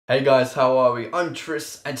Hey guys, how are we? I'm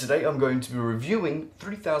Tris, and today I'm going to be reviewing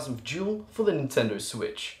 3000th Duel for the Nintendo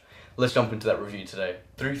Switch. Let's jump into that review today.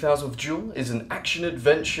 3000th Duel is an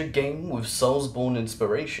action-adventure game with Soulsborne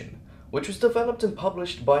inspiration, which was developed and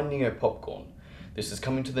published by NeoPopcorn. This is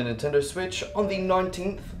coming to the Nintendo Switch on the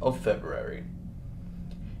 19th of February.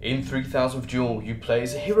 In 3000th Duel, you play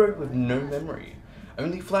as a hero with no memory,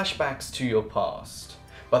 only flashbacks to your past.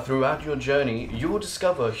 But throughout your journey, you will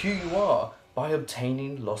discover who you are by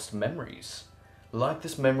obtaining lost memories, like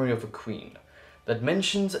this memory of a queen that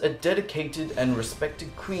mentions a dedicated and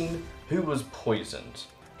respected queen who was poisoned.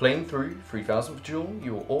 Playing through 3000th Duel,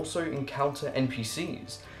 you will also encounter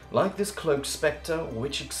NPCs, like this cloaked spectre,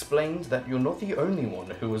 which explains that you're not the only one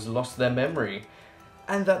who has lost their memory,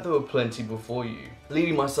 and that there were plenty before you,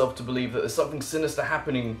 leading myself to believe that there's something sinister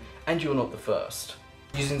happening, and you're not the first.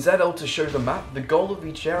 Using ZL to show the map, the goal of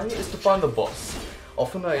each area is to find the boss.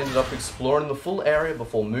 Often I ended up exploring the full area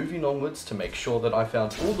before moving onwards to make sure that I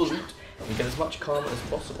found all the loot and get as much karma as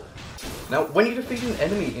possible. Now, when you defeat an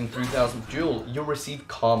enemy in 3000th Duel, you'll receive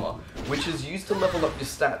karma, which is used to level up your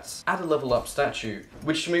stats at a level up statue,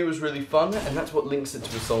 which to me was really fun, and that's what links it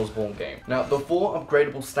to a Soulsborne game. Now, the 4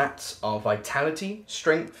 upgradable stats are Vitality,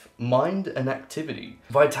 Strength, Mind, and Activity.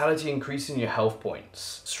 Vitality increasing your health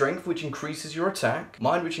points, Strength which increases your attack,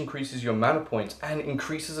 Mind which increases your mana points and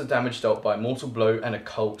increases the damage dealt by Mortal Blow and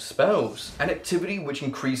occult spells, and Activity which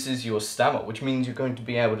increases your stamina, which means you're going to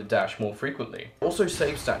be able to dash more frequently. Also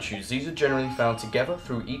save statues, these are generally found together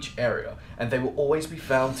through each area, and they will always be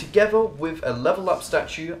found together with a level up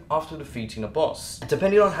statue after defeating a boss.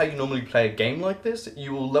 Depending on how you normally play a game like this,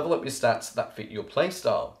 you will level up your stats that fit your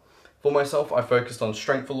playstyle. For myself, I focused on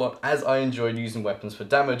strength a lot as I enjoyed using weapons for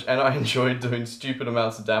damage, and I enjoyed doing stupid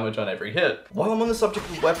amounts of damage on every hit. While I'm on the subject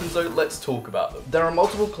of weapons though, let's talk about them. There are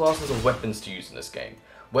multiple classes of weapons to use in this game.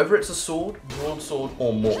 Whether it's a sword, broadsword,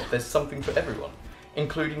 or more, there's something for everyone,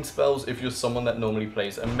 including spells if you're someone that normally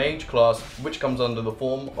plays a mage class, which comes under the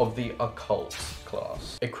form of the occult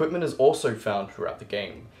class. Equipment is also found throughout the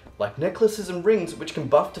game, like necklaces and rings which can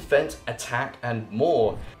buff defense, attack, and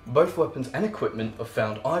more. Both weapons and equipment are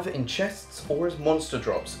found either in chests or as monster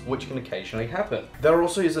drops, which can occasionally happen. There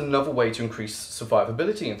also is another way to increase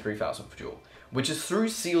survivability in 3000th Duel, which is through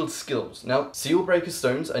sealed skills. Now, seal breaker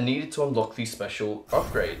stones are needed to unlock these special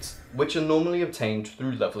upgrades, which are normally obtained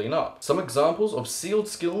through leveling up. Some examples of sealed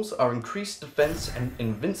skills are increased defense and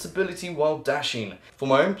invincibility while dashing. For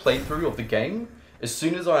my own playthrough of the game, as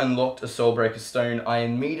soon as I unlocked a soul breaker stone, I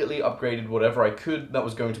immediately upgraded whatever I could that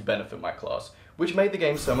was going to benefit my class, which made the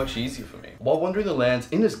game so much easier for me. While wandering the lands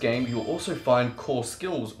in this game, you'll also find core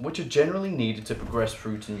skills, which are generally needed to progress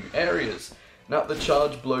through to new areas. Now, the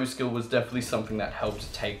charge blow skill was definitely something that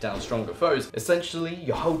helped take down stronger foes. Essentially,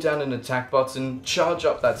 you hold down an attack button, charge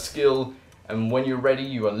up that skill, and when you're ready,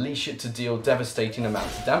 you unleash it to deal devastating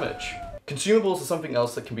amounts of damage. Consumables are something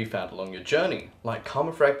else that can be found along your journey, like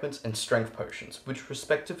karma fragments and strength potions, which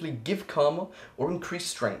respectively give karma or increase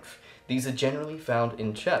strength. These are generally found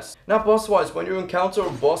in chests. Now, boss-wise, when you encounter a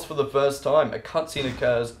boss for the first time, a cutscene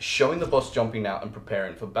occurs showing the boss jumping out and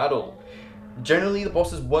preparing for battle. Generally, the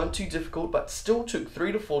bosses weren't too difficult, but still took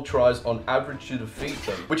 3 to 4 tries on average to defeat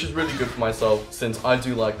them, which is really good for myself since I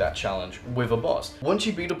do like that challenge with a boss. Once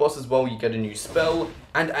you beat a boss as well, you get a new spell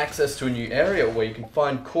and access to a new area where you can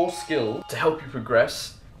find core skill to help you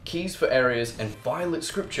progress, keys for areas, and violet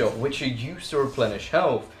scripture, which are used to replenish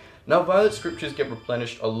health. Now, violet scriptures get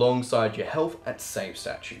replenished alongside your health at save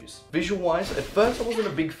statues. Visual-wise, at first I wasn't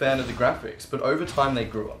a big fan of the graphics, but over time they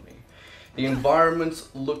grew on me. The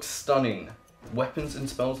environments looked stunning. Weapons and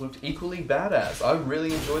spells looked equally badass. I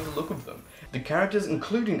really enjoyed the look of them. The characters,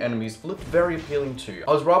 including enemies, looked very appealing too.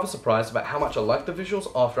 I was rather surprised about how much I liked the visuals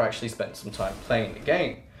after I actually spent some time playing the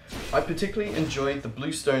game. I particularly enjoyed the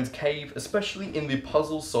Bluestone's cave, especially in the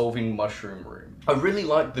puzzle-solving mushroom room. I really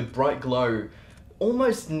liked the bright glow,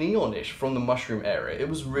 almost neonish, from the mushroom area. It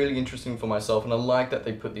was really interesting for myself, and I like that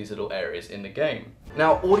they put these little areas in the game.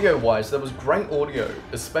 Now, audio-wise, there was great audio,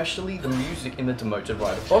 especially the music in the Demoted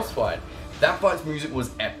Rider boss fight. That fight's music was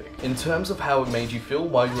epic. In terms of how it made you feel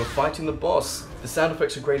while you were fighting the boss, the sound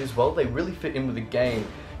effects are great as well. They really fit in with the game.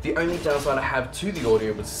 The only downside I have to the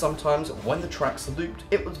audio was sometimes when the tracks looped,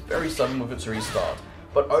 it was very sudden with its restart.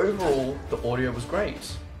 But overall, the audio was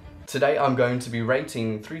great. Today I'm going to be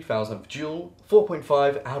rating 3000th Duel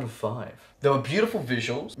 4.5 out of 5. There were beautiful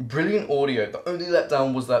visuals, brilliant audio. The only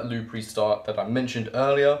letdown was that loop restart that I mentioned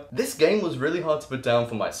earlier. This game was really hard to put down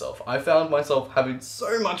for myself. I found myself having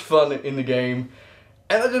so much fun in the game,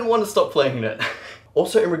 and I didn't want to stop playing it.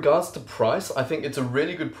 Also, in regards to price, I think it's a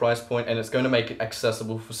really good price point, and it's going to make it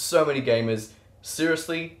accessible for so many gamers.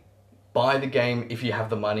 Seriously, buy the game if you have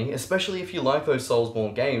the money, especially if you like those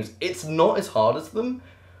Soulsborne games. It's not as hard as them,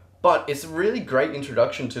 but it's a really great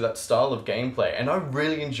introduction to that style of gameplay, and I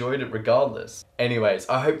really enjoyed it regardless. Anyways,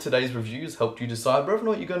 I hope today's reviews helped you decide whether or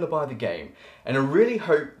not you're going to buy the game. And I really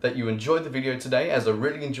hope that you enjoyed the video today, as I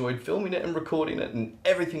really enjoyed filming it and recording it and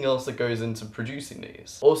everything else that goes into producing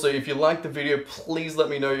these. Also, if you liked the video, please let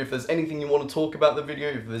me know if there's anything you want to talk about the video,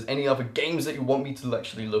 if there's any other games that you want me to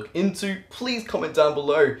actually look into, please comment down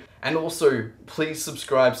below. And also, please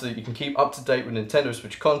subscribe so that you can keep up to date with Nintendo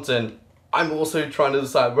Switch content. I'm also trying to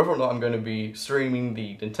decide whether or not I'm going to be streaming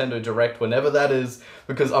the Nintendo Direct whenever that is,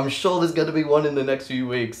 because I'm sure there's going to be one in the next few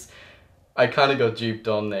weeks. I kind of got duped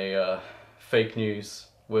on a fake news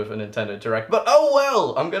with a Nintendo Direct, but oh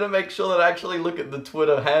well! I'm going to make sure that I actually look at the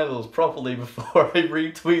Twitter handles properly before I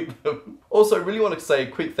retweet them. Also, I really want to say a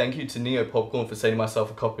quick thank you to NeoPopcorn for sending myself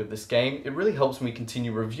a copy of this game. It really helps me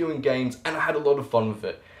continue reviewing games, and I had a lot of fun with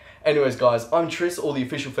it. Anyways guys, I'm Tris, or the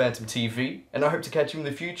official Phantom TV, and I hope to catch you in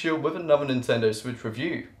the future with another Nintendo Switch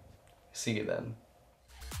review. See you then.